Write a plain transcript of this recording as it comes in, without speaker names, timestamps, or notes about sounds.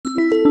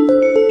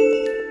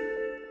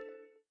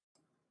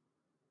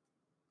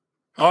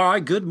All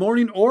right, good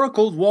morning,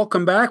 Oracles.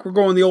 Welcome back. We're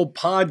going the old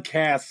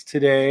podcast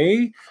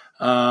today.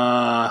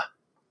 I'm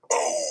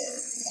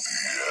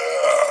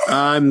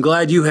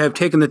glad you have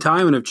taken the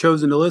time and have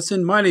chosen to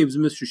listen. My name is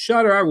Mr.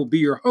 Shutter. I will be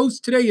your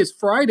host. Today is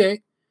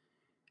Friday.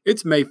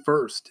 It's May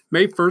 1st.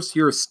 May 1st,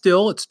 here is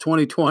still. It's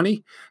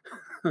 2020.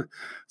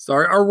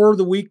 Sorry, our word of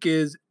the week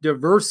is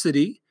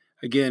diversity.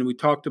 Again, we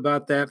talked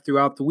about that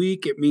throughout the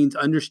week. It means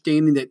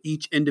understanding that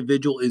each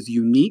individual is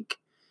unique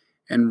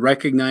and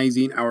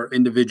recognizing our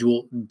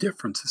individual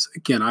differences.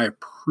 Again, I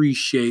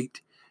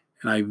appreciate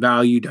and I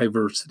value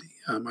diversity.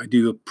 I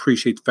do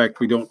appreciate the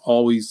fact we don't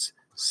always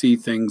see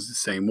things the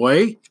same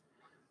way. It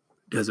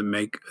doesn't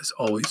make us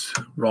always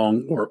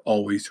wrong or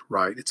always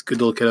right. It's good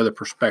to look at other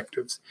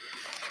perspectives.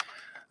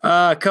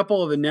 A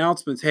couple of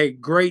announcements. Hey,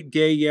 great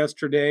day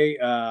yesterday.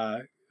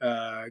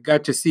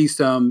 Got to see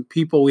some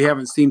people we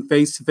haven't seen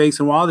face to face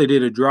in a while. They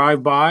did a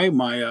drive-by.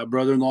 My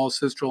brother-in-law,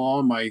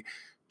 sister-in-law, and my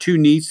two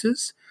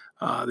nieces.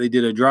 They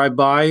did a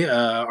drive-by.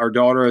 Our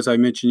daughter, as I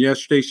mentioned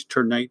yesterday, she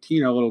turned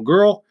 19, a little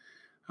girl.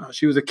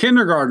 She was a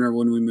kindergartner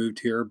when we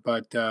moved here,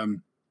 but that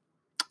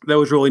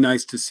was really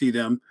nice to see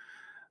them.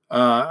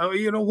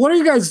 What are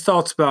you guys'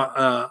 thoughts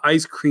about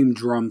ice cream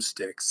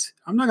drumsticks?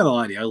 I'm not going to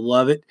lie to you. I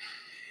love it.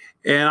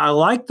 And I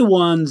like the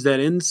ones that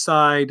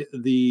inside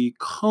the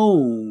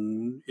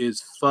cone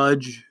is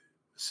fudge.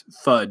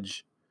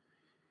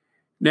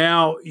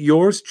 Now,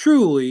 yours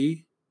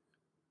truly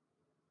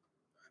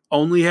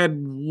only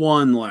had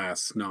one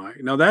last night.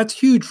 Now, that's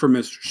huge for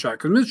Mr. Shot,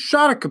 because Mr.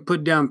 Shot could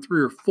put down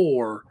 3 or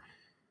 4.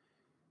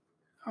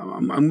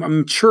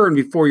 I'm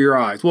churning before your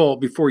eyes. Well,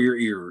 before your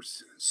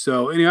ears.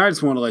 So, anyway, I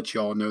just want to let you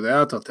all know that.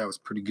 I thought that was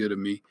pretty good of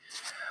me.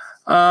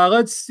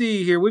 Let's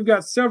see here. We've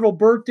got several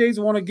birthdays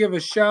I want to give a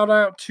shout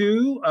out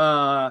to.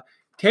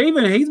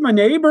 Taven, he's my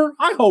neighbor.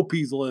 I hope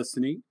he's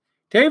listening.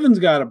 Taven's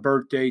got a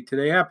birthday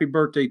today. Happy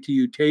birthday to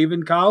you,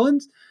 Taven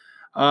Collins.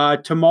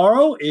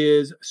 Tomorrow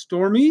is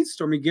Stormy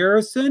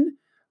Garrison.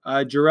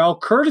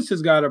 Jarrell Curtis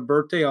has got a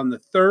birthday on the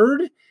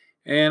 3rd.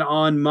 And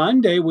on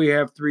Monday, we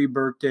have 3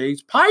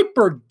 birthdays.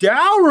 Piper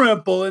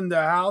Dalrymple in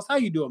the house. How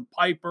you doing,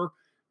 Piper?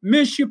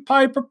 Miss you,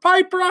 Piper.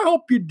 Piper, I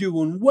hope you're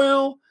doing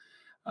well.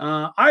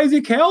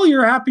 Isaac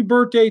Hellier, happy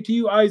birthday to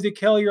you, Isaac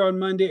Hellier, on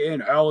Monday.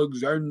 And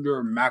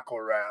Alexander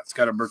McElrath's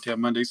got a birthday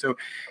on Monday. So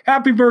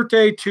happy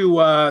birthday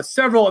to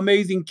several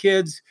amazing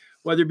kids,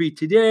 whether it be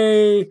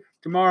today,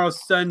 tomorrow,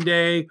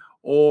 Sunday,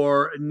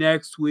 or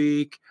next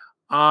week.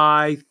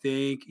 I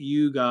think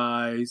you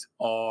guys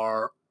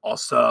are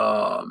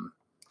awesome.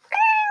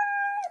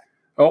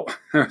 Oh,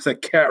 there's a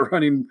cat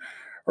running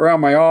around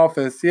my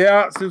office.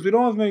 Yeah, since we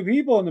don't have many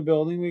people in the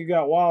building, we've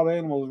got wild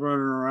animals running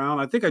around.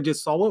 I think I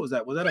just saw, what was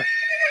that? Was that a...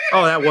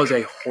 Oh, that was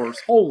a horse.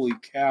 Holy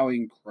cow,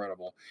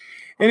 incredible.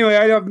 Anyway,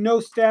 I have no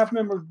staff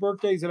members'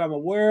 birthdays that I'm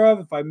aware of.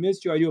 If I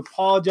missed you, I do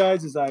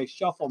apologize as I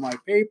shuffle my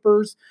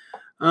papers.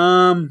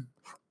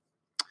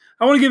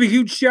 I want to give a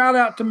huge shout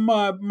out to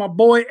my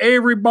boy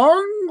Avery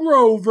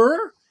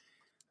Barngrover.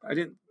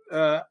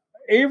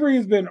 Avery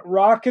has been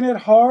rocking it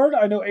hard.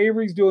 I know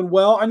Avery's doing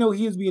well. I know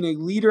he is being a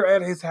leader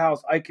at his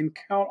house. I can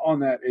count on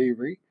that,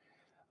 Avery.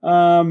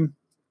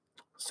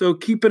 So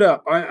keep it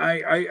up.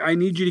 I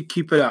need you to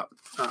keep it up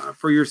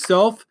for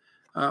yourself,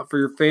 for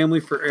your family,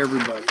 for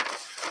everybody.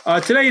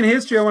 Today in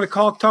history, I want to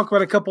talk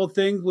about a couple of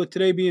things, with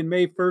today being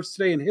May 1st.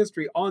 Today in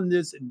history, on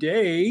this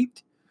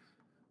date,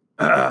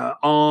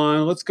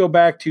 let's go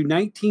back to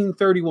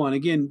 1931.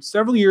 Again,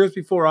 several years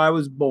before I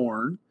was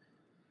born.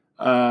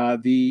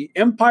 The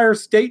Empire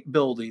State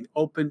Building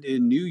opened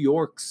in New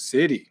York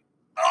City.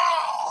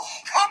 Oh,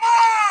 come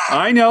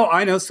on!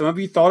 I know. Some of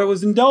you thought it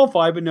was in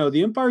Delphi, but no.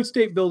 The Empire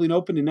State Building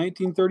opened in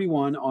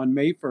 1931 on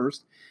May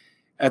 1st.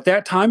 At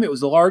that time, it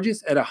was the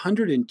largest at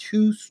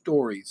 102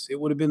 stories. It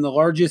would have been the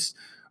largest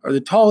or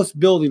the tallest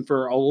building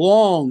for a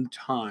long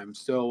time.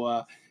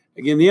 So,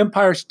 again, the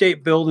Empire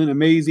State Building,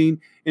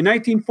 amazing. In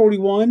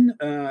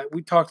 1941,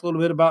 we talked a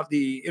little bit about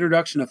the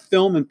introduction of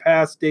film in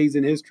past days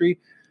in history.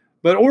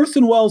 But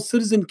Orson Welles'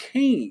 Citizen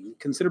Kane,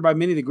 considered by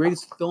many the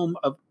greatest film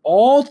of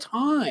all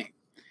time,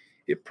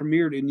 it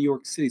premiered in New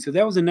York City. So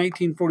that was in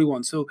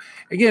 1941. So,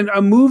 again,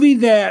 a movie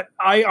that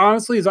I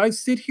honestly, as I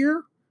sit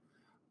here,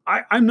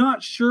 I'm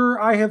not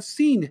sure I have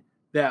seen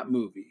that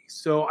movie.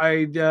 So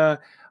I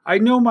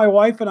know my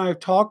wife and I have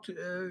talked.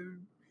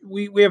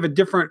 We have a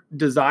different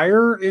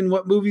desire in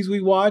what movies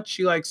we watch.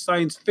 She likes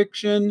science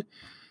fiction.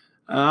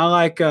 I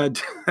like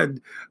Dumb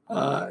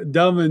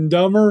and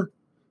Dumber.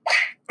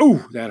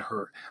 Oh, that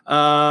hurt.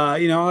 I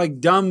like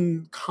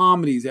dumb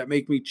comedies that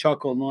make me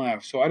chuckle and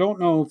laugh. So I don't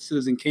know if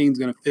Citizen Kane's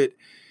going to fit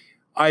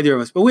either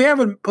of us, but we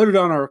haven't put it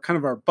on our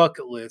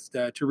bucket list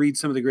to read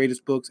some of the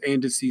greatest books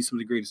and to see some of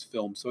the greatest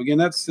films. So again,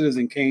 that's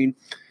Citizen Kane.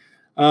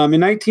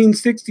 In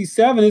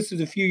 1967, this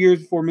is a few years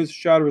before Mr.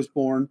 Shotter was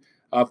born,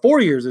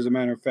 4 years as a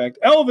matter of fact,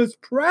 Elvis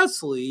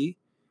Presley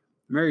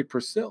married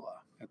Priscilla.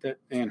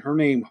 And her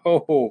name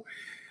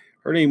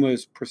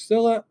was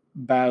Priscilla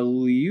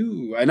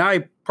Beaulieu, and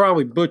I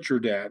probably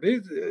butchered that.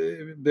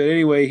 But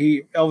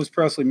anyway, Elvis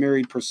Presley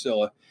married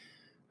Priscilla.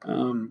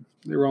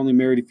 They were only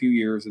married a few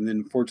years, and then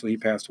unfortunately he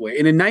passed away.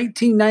 And in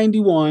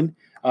 1991,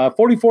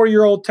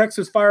 44-year-old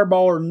Texas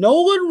fireballer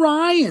Nolan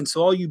Ryan,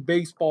 so all you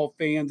baseball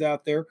fans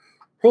out there,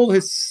 hurled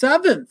his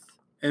 7th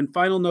and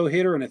final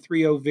no-hitter in a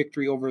 3-0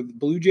 victory over the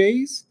Blue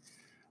Jays.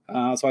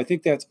 So I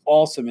think that's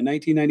awesome. In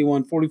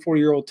 1991,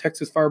 44-year-old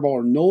Texas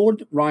fireballer Nolan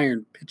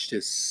Ryan pitched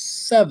his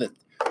 7th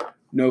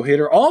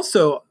no-hitter.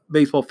 Also,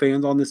 baseball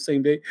fans on this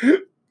same day,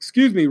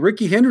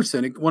 Ricky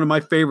Henderson, one of my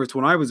favorites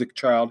when I was a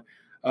child,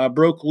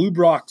 broke Lou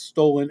Brock's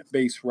stolen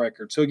base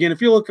record. So again,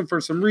 if you're looking for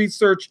some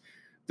research,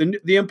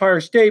 the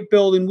Empire State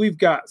Building, we've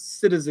got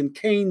Citizen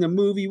Kane, the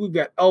movie, we've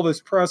got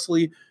Elvis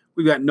Presley,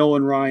 we've got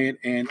Nolan Ryan,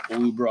 and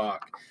Lou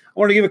Brock. I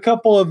want to give a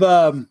couple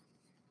of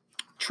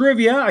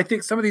trivia. I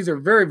think some of these are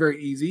very,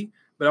 very easy,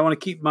 but I want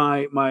to keep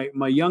my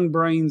young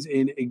brains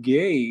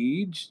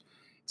engaged.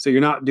 So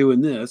you're not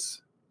doing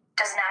this.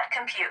 Does not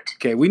compute.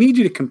 Okay, we need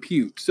you to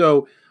compute.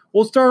 So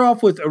we'll start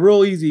off with a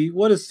real easy.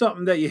 What is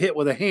something that you hit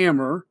with a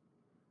hammer?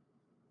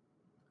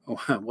 Oh,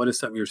 what is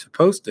something you're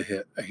supposed to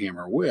hit a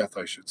hammer with,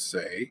 I should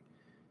say.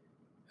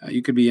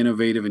 You could be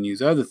innovative and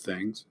use other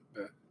things,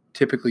 but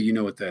typically you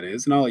know what that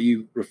is, and I'll let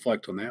you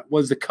reflect on that. What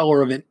is the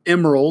color of an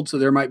emerald? So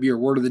there might be your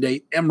word of the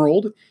day,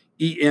 emerald,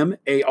 E-M-A-R-A-L-D,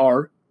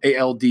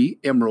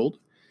 emerald.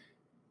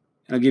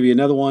 And I'll give you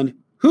another one.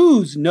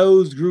 Whose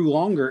nose grew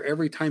longer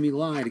every time he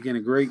lied? Again,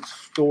 a great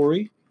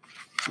story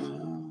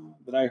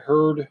that I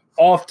heard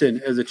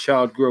often as a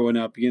child growing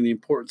up. Again, the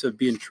importance of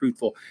being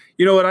truthful.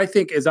 You know what I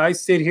think as I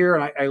sit here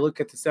and I look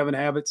at the 7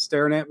 habits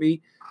staring at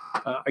me,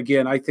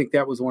 again, I think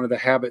that was one of the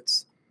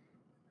habits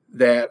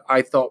that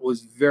I thought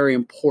was very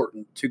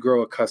important to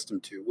grow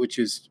accustomed to, which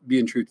is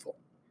being truthful.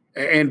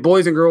 And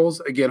boys and girls,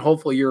 again,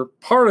 hopefully you're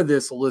part of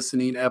this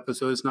listening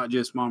episode. It's not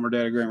just mom or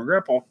dad or grandma or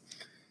grandpa.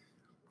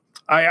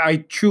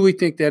 I truly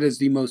think that is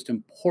the most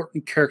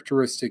important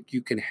characteristic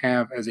you can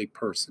have as a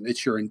person.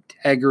 It's your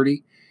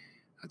integrity.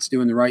 It's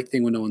doing the right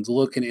thing when no one's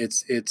looking.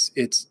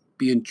 It's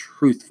being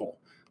truthful.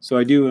 So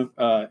I do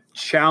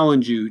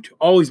challenge you to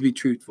always be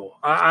truthful.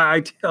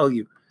 I tell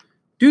you,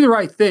 do the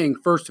right thing,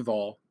 first of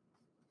all,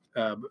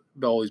 but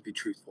always be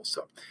truthful.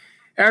 So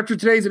after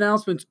today's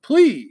announcements,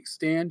 please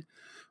stand,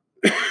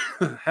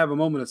 have a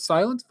moment of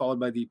silence, followed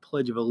by the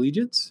Pledge of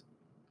Allegiance.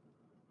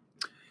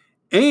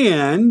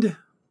 And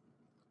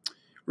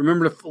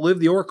remember to live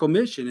the Oracle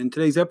mission. And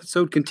today's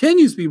episode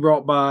continues to be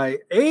brought by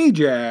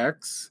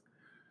Ajax,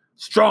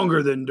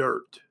 stronger than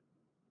dirt.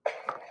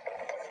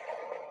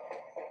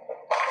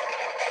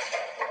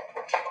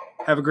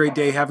 Have a great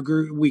day. Have a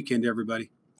great weekend, everybody.